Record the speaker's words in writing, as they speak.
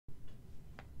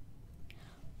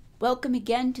Welcome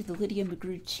again to the Lydia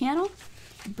McGrew channel,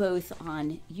 both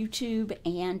on YouTube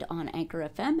and on Anchor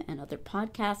FM and other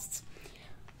podcasts.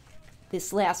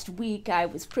 This last week, I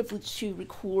was privileged to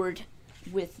record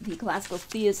with the Classical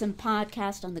Theism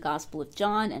podcast on the Gospel of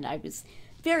John, and I was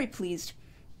very pleased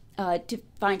to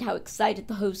find how excited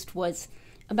the host was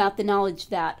about the knowledge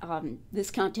that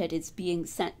this content is being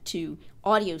sent to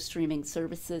audio streaming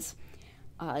services.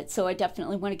 So I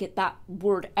definitely want to get that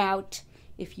word out.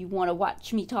 If you want to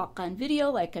watch me talk on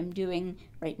video like I'm doing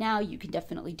right now, you can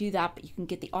definitely do that, but you can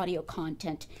get the audio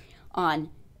content on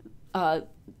the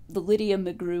Lydia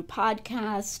McGrew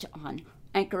podcast, on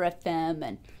Anchor FM,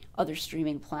 and other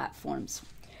streaming platforms.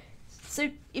 So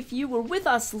if you were with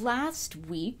us last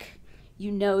week,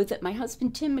 you know that my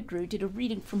husband Tim McGrew did a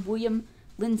reading from William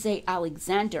Lindsay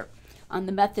Alexander on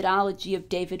the methodology of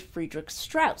David Friedrich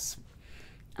Strauss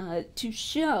to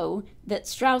show that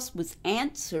Strauss was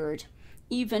answered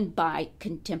even by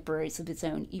contemporaries of his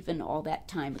own, even all that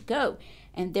time ago.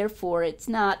 And therefore, it's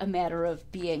not a matter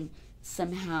of being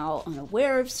somehow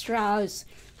unaware of Strauss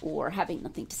or having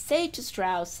nothing to say to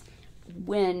Strauss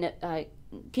when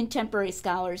contemporary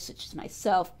scholars such as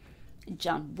myself,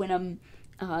 John Wyndham,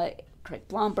 Craig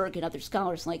Blomberg, and other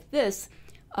scholars like this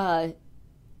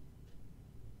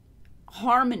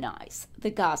harmonize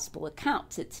the gospel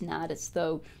accounts. It's not as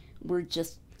though we're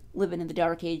just living in the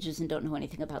Dark Ages and don't know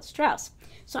anything about Strauss.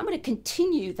 So I'm going to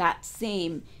continue that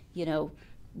same,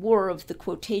 war of the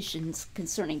quotations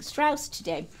concerning Strauss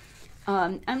today.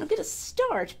 I'm going to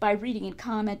start by reading and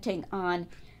commenting on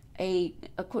a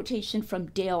quotation from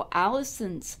Dale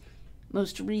Allison's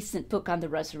most recent book on the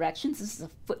resurrections. This is a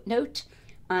footnote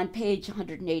on page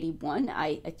 181.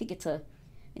 I think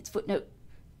it's footnote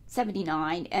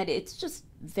 79, and it's just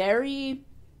very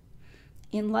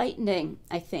enlightening,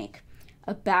 I think,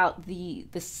 about the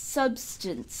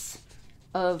substance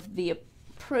of the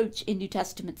approach in New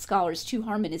Testament scholars to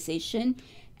harmonization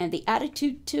and the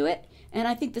attitude to it. And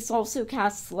I think this also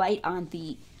casts light on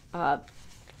the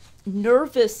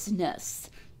nervousness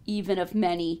even of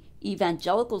many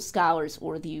evangelical scholars,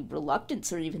 or the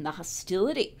reluctance or even the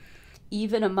hostility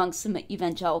even among some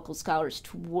evangelical scholars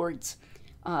towards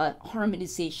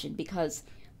harmonization, because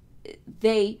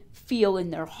they feel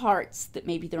in their hearts that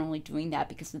maybe they're only doing that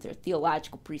because of their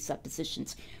theological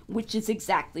presuppositions, which is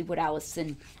exactly what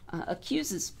Allison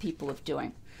accuses people of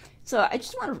doing. So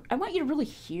I want you to really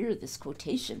hear this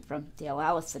quotation from Dale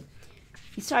Allison.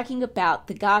 He's talking about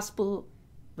the gospel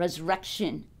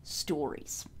resurrection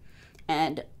stories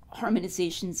and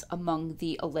harmonizations among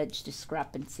the alleged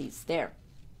discrepancies there.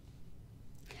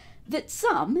 That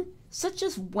some, such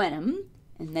as Wenham,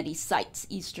 and then he cites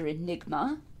Easter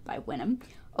Enigma by Wenham,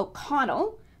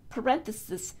 O'Connell,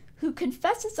 parenthesis, who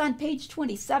confesses on page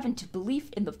 27 to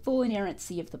belief in the full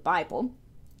inerrancy of the Bible,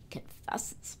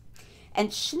 confesses, and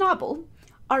Schnabel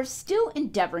are still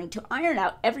endeavoring to iron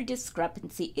out every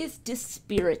discrepancy is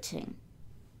dispiriting.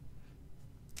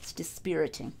 It's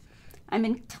dispiriting.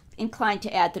 I'm inclined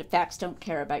to add that facts don't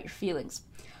care about your feelings.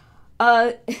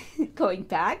 Going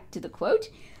back to the quote,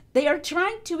 they are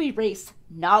trying to erase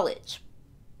knowledge.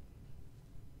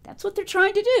 That's what they're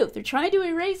trying to do. They're trying to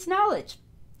erase knowledge.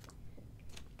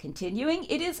 Continuing,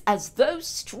 it is as though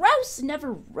Strauss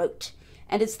never wrote,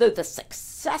 and as though the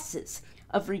successes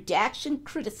of redaction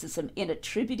criticism in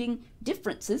attributing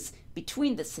differences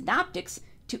between the synoptics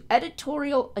to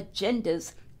editorial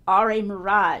agendas are a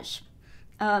mirage.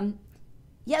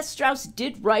 Yes, Strauss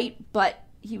did write, but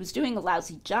he was doing a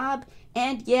lousy job,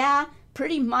 and yeah,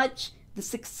 pretty much the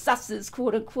successes,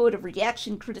 quote-unquote, of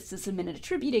redaction criticism in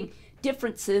attributing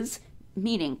differences,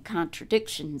 meaning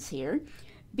contradictions here,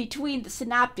 between the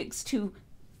synoptics to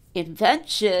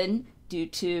invention due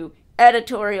to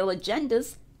editorial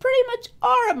agendas pretty much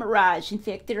are a mirage. In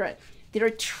fact, they're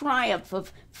a triumph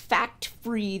of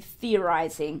fact-free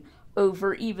theorizing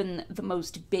over even the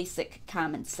most basic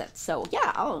common sense. So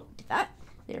yeah, I'll do that.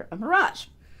 They're a mirage.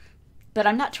 But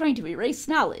I'm not trying to erase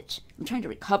knowledge. I'm trying to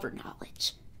recover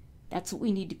knowledge. That's what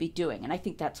we need to be doing, and I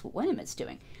think that's what Wenham is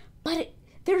doing. But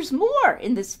there's more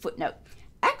in this footnote.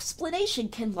 Explanation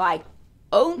can lie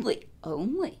only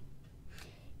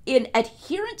in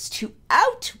adherence to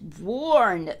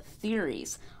outworn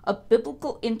theories of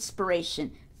biblical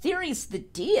inspiration, theories the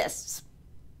deists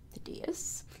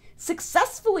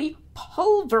successfully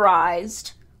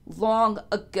pulverized long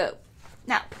ago.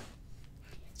 Now,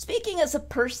 speaking as a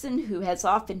person who has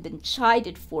often been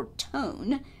chided for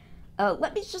tone,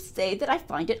 let me just say that I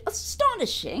find it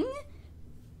astonishing.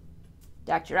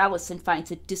 Dr. Allison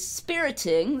finds it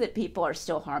dispiriting that people are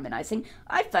still harmonizing.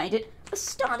 I find it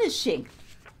astonishing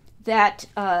that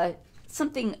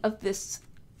something of this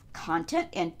content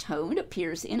and tone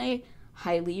appears in a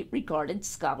highly regarded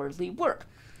scholarly work.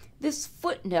 This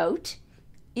footnote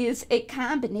is a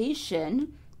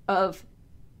combination of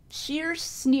sheer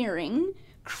sneering,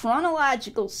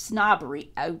 chronological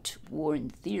snobbery, outworn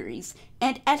theories,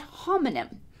 and ad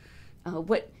hominem,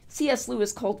 what C.S.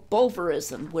 Lewis called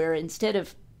bulverism, where instead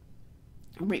of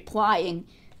replying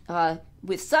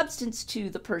with substance to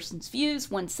the person's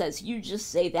views, one says, you just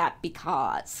say that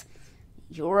because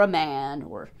you're a man,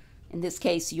 or in this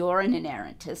case, you're an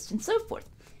inerrantist, and so forth.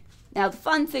 Now, the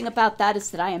fun thing about that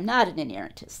is that I am not an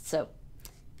inerrantist, so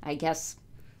I guess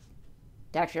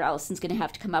Dr. Allison's going to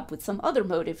have to come up with some other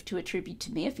motive to attribute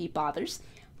to me if he bothers,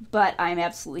 but I'm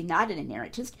absolutely not an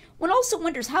inerrantist. One also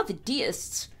wonders how the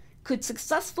deists could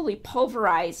successfully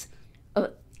pulverize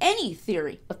any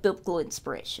theory of biblical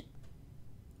inspiration.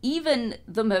 Even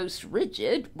the most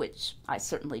rigid, which I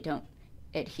certainly don't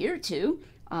adhere to,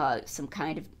 some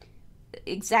kind of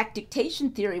exact dictation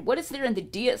theory. What is there in the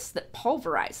deists that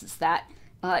pulverizes that,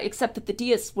 except that the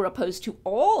deists were opposed to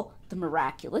all the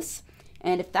miraculous?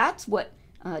 And if that's what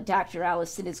Dr.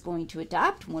 Allison is going to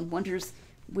adopt, one wonders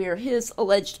where his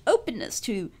alleged openness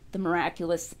to the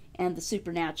miraculous and the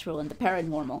supernatural and the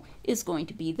paranormal is going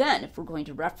to be then, if we're going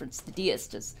to reference the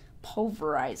deist as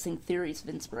pulverizing theories of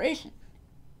inspiration.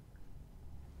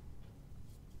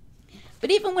 But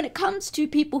even when it comes to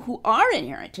people who are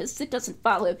inerrantists, it doesn't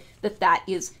follow that that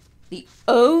is the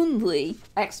only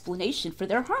explanation for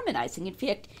their harmonizing. In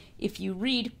fact, if you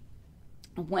read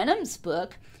Wenham's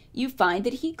book, you find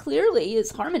that he clearly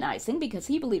is harmonizing because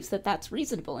he believes that that's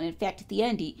reasonable. And in fact, at the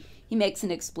end, he makes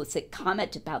an explicit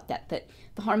comment about that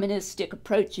the harmonistic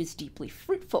approach is deeply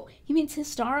fruitful. He means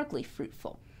historically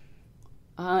fruitful.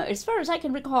 As far as I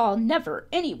can recall, never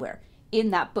anywhere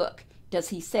in that book does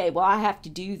he say, well, I have to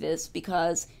do this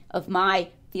because of my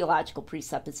theological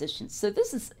presuppositions. So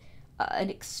this is an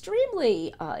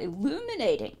extremely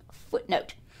illuminating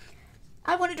footnote.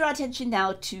 I want to draw attention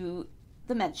now to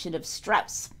the mention of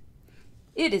Strauss.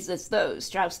 It is as though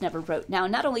Strauss never wrote. Now,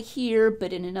 not only here,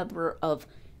 but in a number of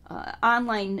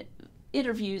online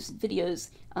interviews and videos,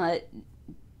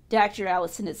 Dr.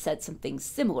 Allison has said something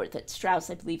similar, that Strauss,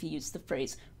 I believe he used the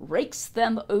phrase, rakes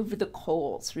them over the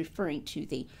coals, referring to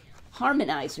the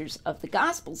harmonizers of the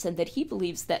Gospels, and that he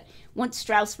believes that once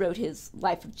Strauss wrote his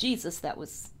Life of Jesus, that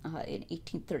was in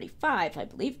 1835, I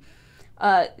believe,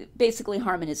 basically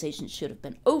harmonization should have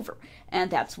been over. And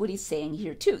that's what he's saying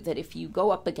here too, that if you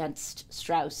go up against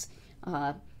Strauss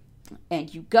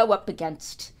and you go up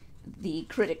against the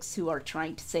critics who are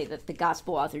trying to say that the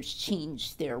gospel authors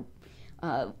changed their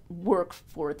work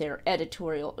for their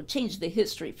editorial, changed the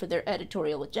history for their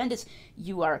editorial agendas,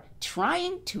 you are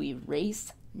trying to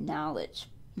erase knowledge.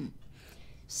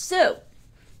 So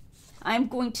I'm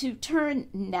going to turn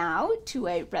now to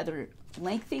a rather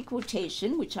lengthy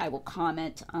quotation, which I will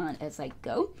comment on as I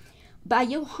go, by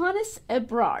Johannes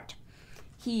Ebrard.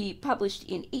 He published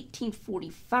in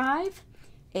 1845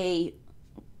 a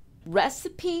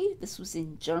recipe, this was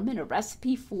in German, a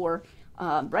recipe for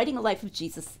writing a life of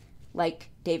Jesus like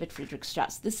David Friedrich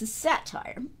Strauss. This is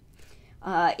satire,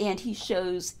 and he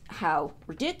shows how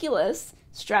ridiculous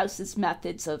Strauss's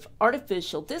methods of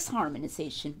artificial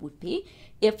disharmonization would be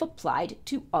if applied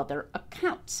to other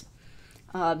accounts.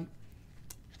 And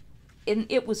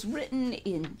it was written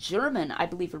in German, I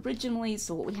believe, originally,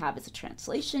 so what we have is a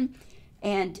translation,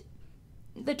 and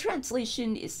the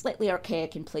translation is slightly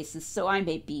archaic in places, so I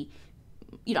may be,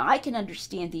 I can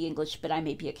understand the English, but I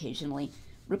may be occasionally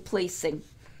replacing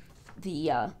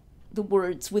the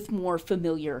words with more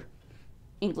familiar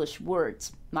English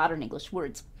words, modern English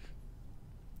words.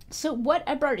 So what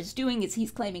Ebrard is doing is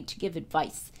he's claiming to give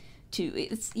advice to,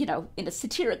 in a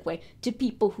satiric way, to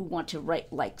people who want to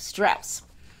write like Strauss.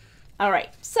 All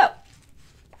right, so,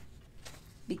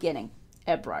 beginning,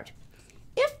 Ebrard.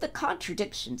 If the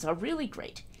contradictions are really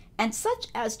great, and such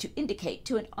as to indicate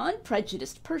to an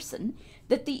unprejudiced person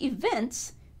that the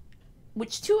events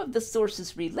which two of the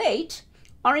sources relate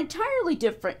are entirely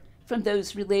different from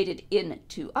those related in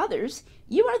to others,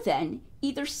 you are then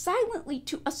either silently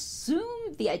to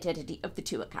assume the identity of the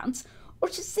two accounts, or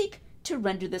to seek to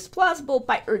render this plausible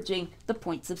by urging the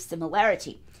points of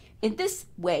similarity. In this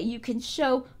way, you can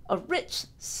show a rich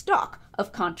stock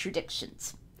of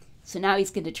contradictions. So now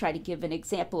he's going to try to give an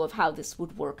example of how this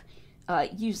would work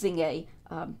using a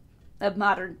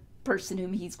modern person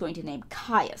whom he's going to name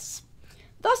Caius.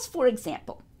 Thus, for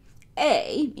example,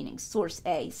 A, meaning source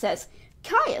A, says,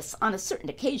 Caius on a certain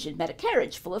occasion met a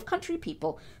carriage full of country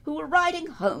people who were riding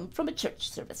home from a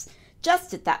church service.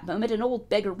 Just at that moment an old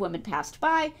beggar woman passed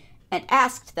by and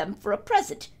asked them for a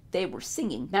present. They were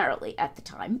singing merrily at the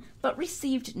time, but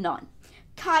received none.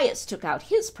 Caius took out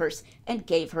his purse and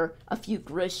gave her a few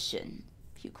groschen,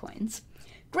 few coins.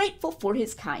 Grateful for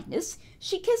his kindness,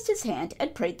 she kissed his hand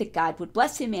and prayed that God would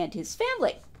bless him and his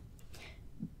family.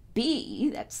 B,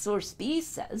 that source B,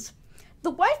 says, the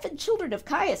wife and children of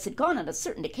Caius had gone on a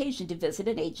certain occasion to visit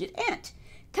an aged aunt.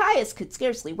 Caius could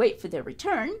scarcely wait for their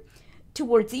return.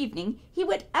 Towards evening, he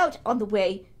went out on the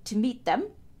way to meet them,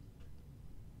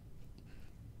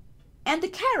 and the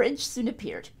carriage soon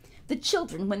appeared. The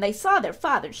children, when they saw their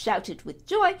father, shouted with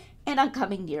joy, and on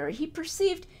coming nearer, he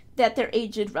perceived that their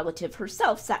aged relative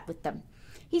herself sat with them.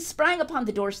 He sprang upon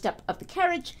the doorstep of the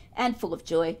carriage, and, full of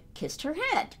joy, kissed her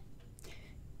hand.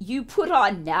 You put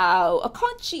on now a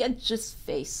conscientious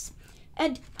face,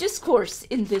 and discourse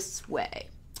in this way.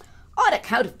 On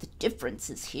account of the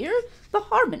differences here, the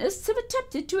harmonists have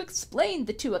attempted to explain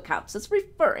the two accounts as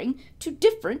referring to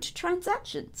different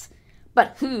transactions.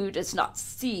 But who does not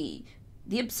see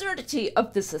the absurdity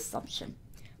of this assumption?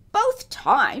 Both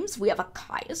times we have a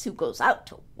Caius who goes out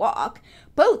to walk,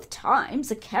 both times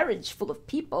a carriage full of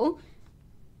people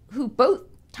who both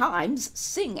times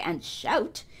sing and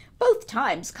shout, both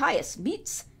times Caius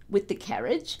meets with the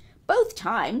carriage, both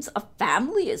times a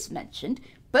family is mentioned,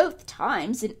 both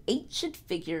times an ancient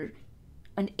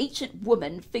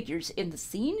woman figures in the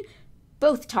scene,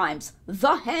 both times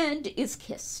the hand is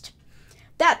kissed.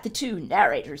 That the two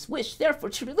narrators wish, therefore,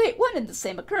 to relate one and the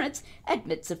same occurrence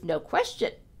admits of no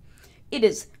question. It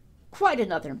is quite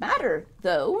another matter,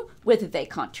 though, whether they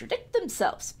contradict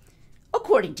themselves.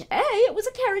 According to A, it was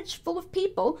a carriage full of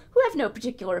people who have no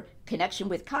particular connection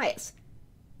with Caius.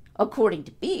 According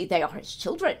to B, they are his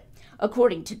children.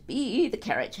 According to B, the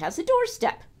carriage has a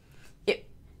doorstep. It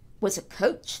was a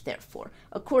coach, therefore.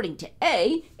 According to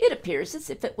A, it appears as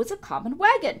if it was a common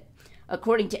wagon.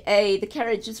 According to A, the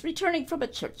carriage is returning from a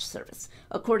church service.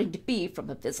 According to B, from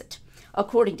a visit.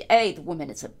 According to A, the woman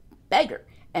is a beggar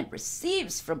and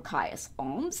receives from Caius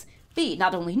alms. B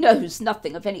not only knows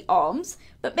nothing of any alms,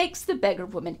 but makes the beggar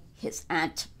woman his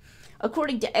aunt.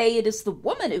 According to A, it is the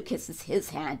woman who kisses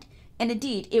his hand, and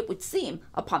indeed it would seem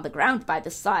upon the ground by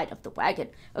the side of the wagon.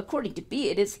 According to B,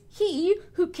 it is he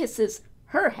who kisses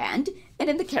her hand, and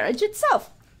in the carriage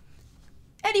itself.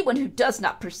 Anyone who does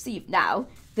not perceive now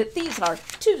that these are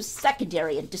two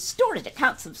secondary and distorted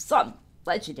accounts of some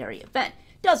legendary event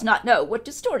does not know what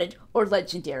distorted or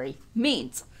legendary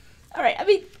means. All right,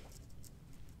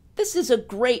 this is a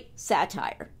great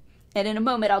satire, and in a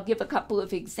moment I'll give a couple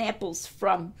of examples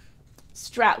from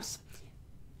Strauss.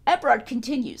 Eberhard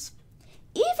continues,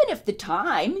 even if the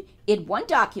time in one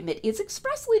document is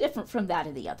expressly different from that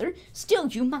in the other, still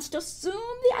you must assume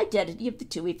the identity of the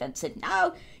two events, and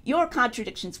now your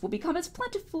contradictions will become as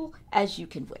plentiful as you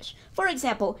can wish. For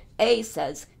example, A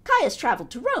says, Caius traveled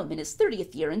to Rome in his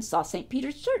 30th year and saw St.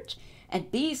 Peter's Church,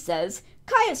 and B says,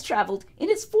 Caius traveled in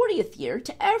his 40th year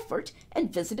to Erfurt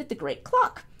and visited the Great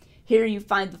Clock. Here you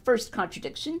find the first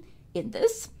contradiction in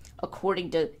this. According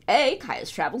to A,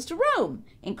 Caius travels to Rome.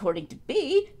 According to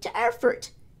B, to Erfurt.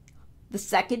 The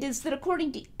second is that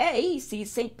according to A, he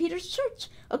sees St. Peter's Church.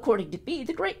 According to B,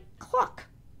 the Great Clock.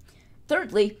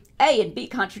 Thirdly, A and B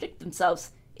contradict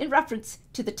themselves in reference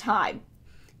to the time,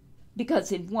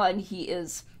 because in one he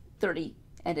is 30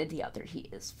 and in the other he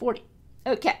is 40.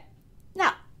 Okay,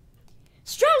 now,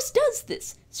 Strauss does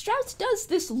this. Strauss does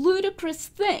this ludicrous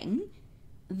thing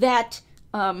that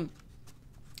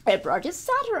Eberhard is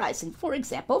satirizing. For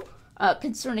example,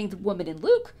 concerning the woman in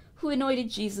Luke who anointed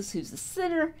Jesus, who's a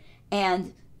sinner,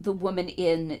 and the woman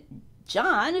in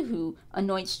John who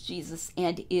anoints Jesus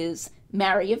and is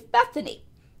Mary of Bethany.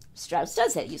 Strauss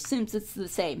does that. He assumes it's the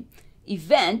same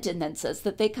event and then says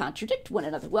that they contradict one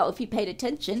another. Well, if he paid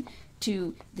attention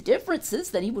to the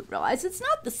differences, then he would realize it's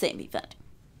not the same event.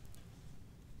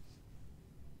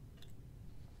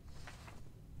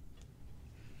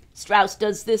 Strauss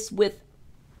does this with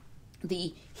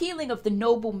the healing of the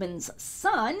nobleman's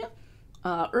son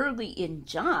early in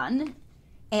John,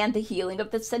 and the healing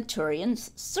of the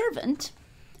centurion's servant,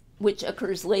 which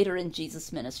occurs later in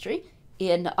Jesus' ministry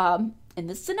in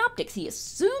the Synoptics. He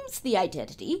assumes the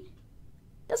identity,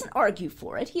 doesn't argue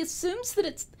for it. He assumes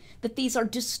that these are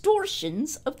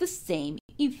distortions of the same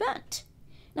event.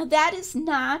 Now that is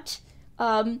not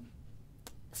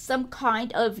some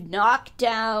kind of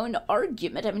knockdown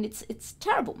argument. It's a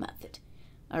terrible method.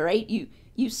 All right,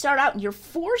 you start out and you're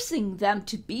forcing them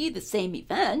to be the same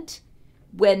event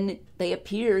when they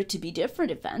appear to be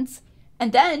different events,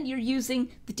 and then you're using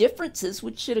the differences,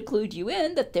 which should include you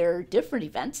in that they're different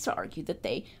events, to argue that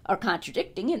they are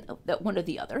contradicting and that one or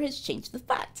the other has changed the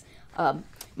facts.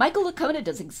 Michael Licona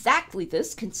does exactly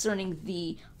this concerning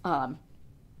the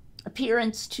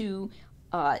appearance to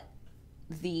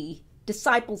the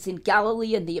disciples in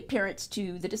Galilee and the appearance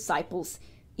to the disciples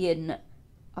in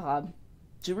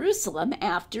Jerusalem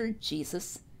after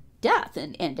Jesus' death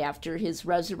and after his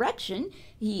resurrection.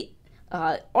 He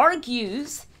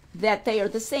argues that they are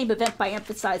the same event by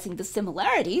emphasizing the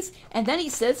similarities, and then he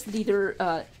says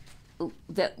that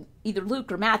either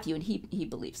Luke or Matthew, and he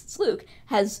believes it's Luke,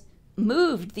 has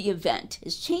moved the event,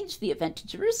 has changed the event to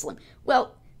Jerusalem.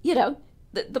 Well,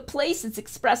 the place is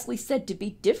expressly said to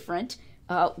be different.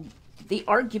 The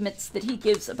arguments that he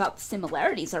gives about the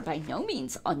similarities are by no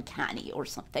means uncanny or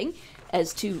something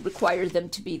as to require them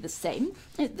to be the same.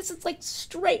 This is like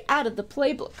straight out of the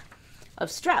playbook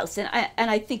of Strauss, and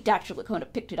I think Dr. Lacona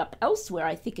picked it up elsewhere.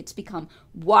 I think it's become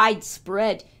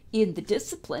widespread in the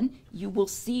discipline. You will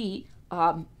see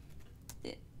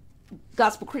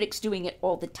gospel critics doing it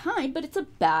all the time, but it's a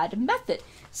bad method.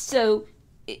 So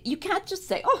you can't just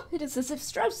say, oh, it is as if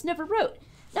Strauss never wrote.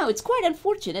 No, it's quite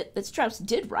unfortunate that Strauss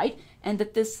did write, and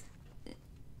that this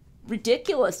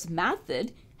ridiculous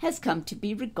method has come to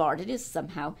be regarded as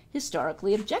somehow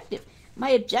historically objective. My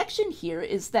objection here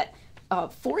is that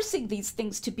forcing these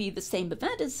things to be the same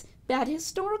event is bad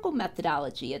historical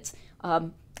methodology. It's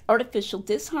artificial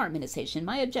disharmonization.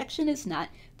 My objection is not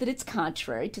that it's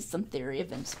contrary to some theory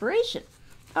of inspiration.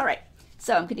 All right,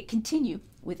 so I'm going to continue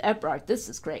with Ebrard. This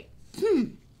is great.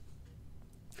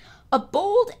 A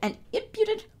bold and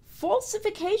impudent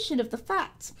falsification of the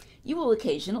facts you will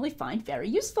occasionally find very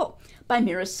useful by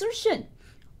mere assertion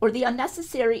or the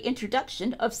unnecessary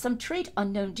introduction of some trait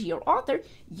unknown to your author.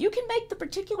 You can make the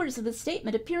particulars of the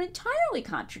statement appear entirely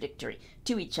contradictory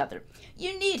to each other.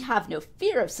 You need have no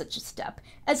fear of such a step,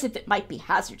 as if it might be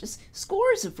hazardous.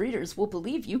 Scores of readers will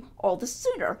believe you all the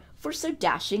sooner for so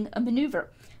dashing a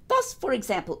maneuver. Thus, for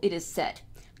example, it is said,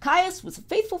 Caius was a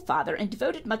faithful father and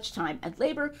devoted much time and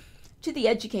labor to the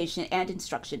education and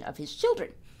instruction of his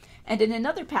children. And in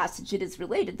another passage it is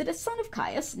related that a son of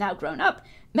Caius, now grown up,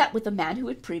 met with a man who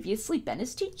had previously been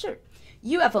his teacher.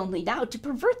 You have only now to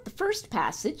pervert the first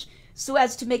passage so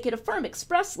as to make it affirm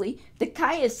expressly that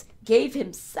Caius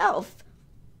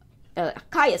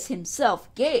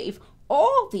himself gave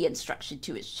all the instruction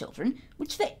to his children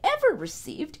which they ever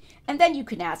received, and then you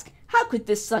can ask, how could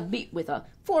this son meet with a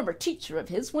former teacher of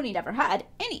his when he never had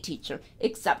any teacher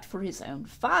except for his own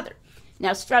father?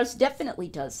 Now, Strauss definitely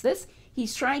does this.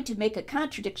 He's trying to make a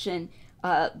contradiction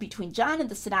between John and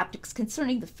the Synoptics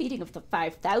concerning the feeding of the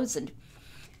 5,000.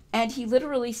 And he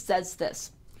literally says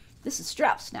this. This is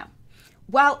Strauss now.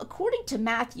 While, according to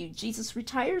Matthew, Jesus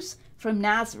retires from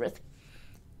Nazareth,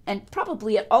 and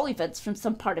probably at all events from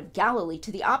some part of Galilee,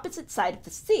 to the opposite side of the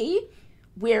sea,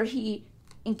 where he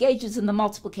engages in the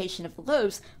multiplication of the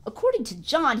loaves, according to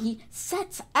John, he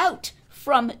sets out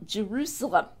from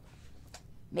Jerusalem,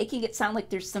 making it sound like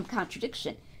there's some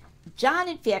contradiction. John,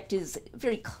 in fact, is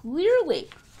very clearly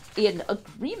in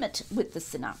agreement with the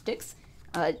Synoptics.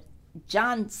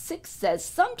 John 6 says,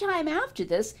 sometime after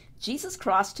this, Jesus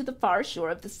crossed to the far shore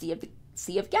of the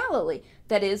Sea of Galilee,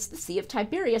 that is, the Sea of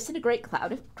Tiberias, and a great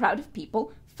crowd of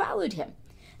people followed him.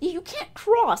 You can't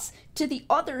cross to the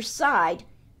other side,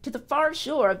 to the far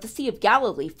shore of the Sea of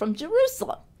Galilee from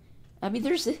Jerusalem. I mean,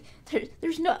 there's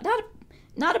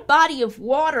not a body of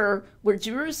water where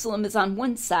Jerusalem is on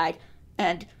one side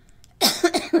and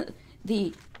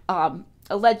the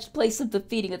alleged place of the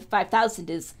feeding of the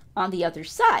 5,000 is on the other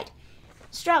side.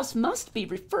 Strauss must be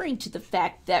referring to the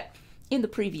fact that in the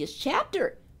previous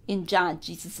chapter in John,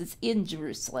 Jesus is in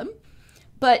Jerusalem,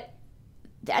 but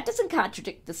that doesn't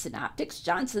contradict the Synoptics.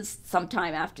 John says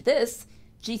sometime after this,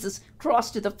 Jesus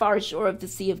crossed to the far shore of the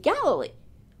Sea of Galilee.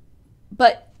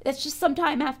 But that's just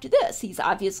sometime after this. He's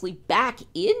obviously back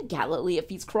in Galilee if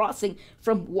he's crossing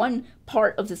from one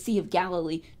part of the Sea of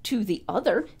Galilee to the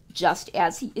other, just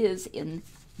as he is in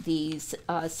these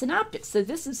Synoptics. So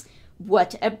this is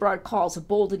what Ebrard calls a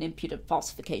bold and impudent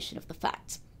falsification of the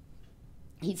facts.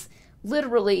 He's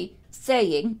literally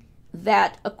saying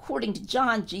that according to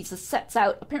John, Jesus sets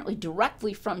out apparently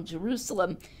directly from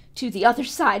Jerusalem to the other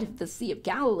side of the Sea of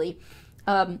Galilee,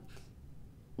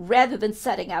 rather than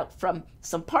setting out from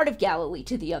some part of Galilee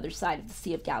to the other side of the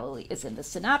Sea of Galilee is in the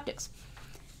Synoptics.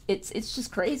 It's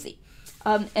just crazy.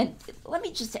 And let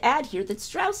me just add here that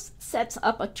Strauss sets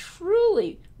up a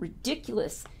truly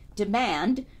ridiculous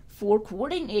demand for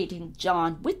coordinating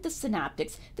John with the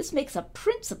Synoptics. This makes a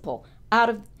principle out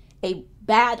of a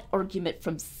bad argument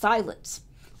from silence.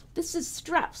 This is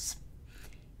Strauss.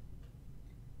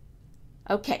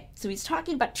 Okay, so he's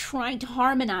talking about trying to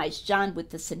harmonize John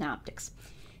with the Synoptics.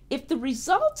 If the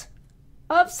result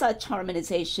of such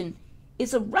harmonization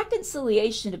is a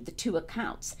reconciliation of the two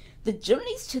accounts, the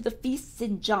journeys to the feasts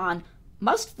in John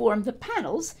must form the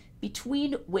panels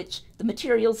between which the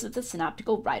materials of the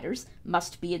synoptical writers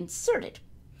must be inserted.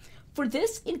 For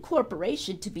this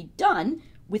incorporation to be done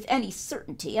with any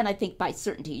certainty, and I think by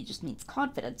certainty just means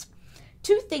confidence,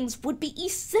 two things would be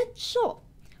essential.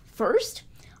 First,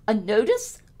 a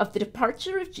notice of the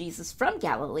departure of Jesus from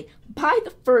Galilee by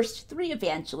the first three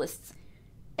evangelists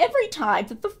every time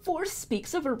that the fourth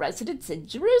speaks of a residence in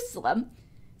Jerusalem.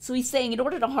 So he's saying in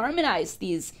order to harmonize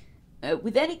these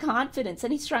with any confidence,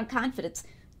 any strong confidence,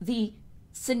 the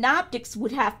synoptics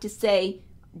would have to say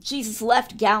Jesus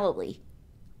left Galilee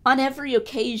on every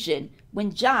occasion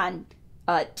when John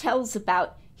tells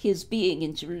about his being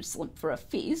in Jerusalem for a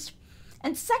feast.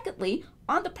 And secondly,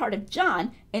 on the part of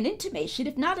John, an intimation,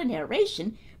 if not a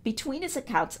narration, between his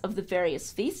accounts of the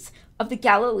various feasts of the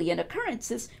Galilean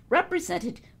occurrences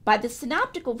represented by the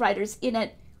synoptical writers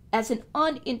as an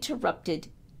uninterrupted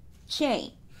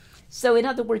chain. So in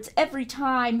other words, every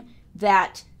time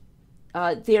that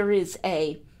there is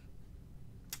a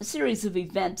series of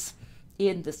events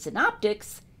in the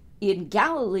synoptics in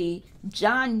Galilee,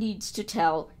 John needs to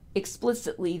tell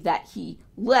explicitly that he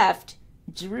left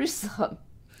Jerusalem.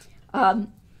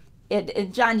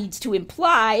 And John needs to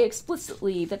imply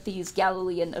explicitly that these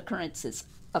Galilean occurrences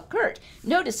occurred.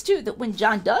 Notice, too, that when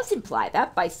John does imply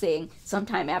that by saying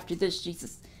sometime after this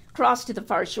Jesus crossed to the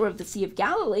far shore of the Sea of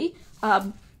Galilee,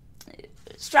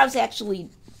 Strauss actually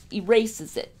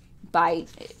erases it by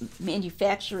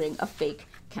manufacturing a fake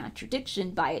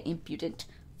contradiction by an impudent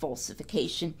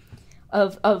falsification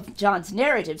of John's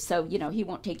narrative. So, he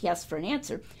won't take yes for an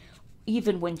answer,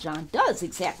 even when John does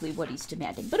exactly what he's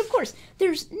demanding. But of course,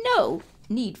 there's no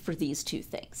need for these two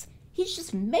things. He's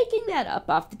just making that up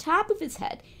off the top of his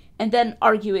head and then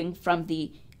arguing from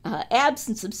the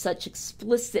absence of such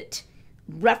explicit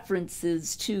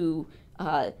references to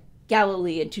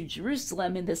Galilee and to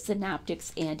Jerusalem in the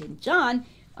synoptics and in John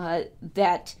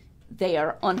that they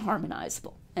are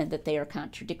unharmonizable and that they are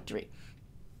contradictory.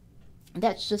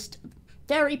 That's just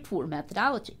very poor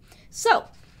methodology. So,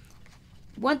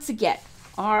 once again,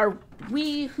 are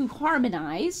we who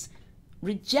harmonize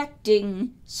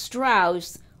rejecting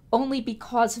Strauss only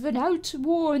because of an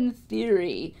outworn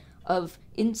theory of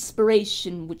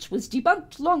inspiration which was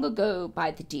debunked long ago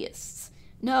by the deists?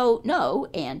 No,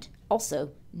 and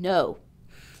also no.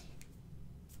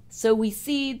 So we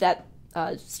see that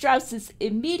Strauss's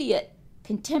immediate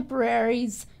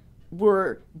contemporaries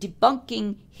were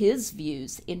debunking his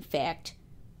views, in fact,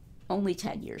 only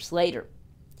 10 years later.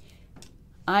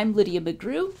 I'm Lydia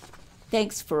McGrew.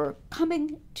 Thanks for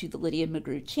coming to the Lydia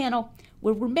McGrew channel,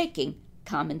 where we're making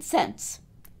common sense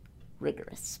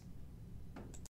rigorous.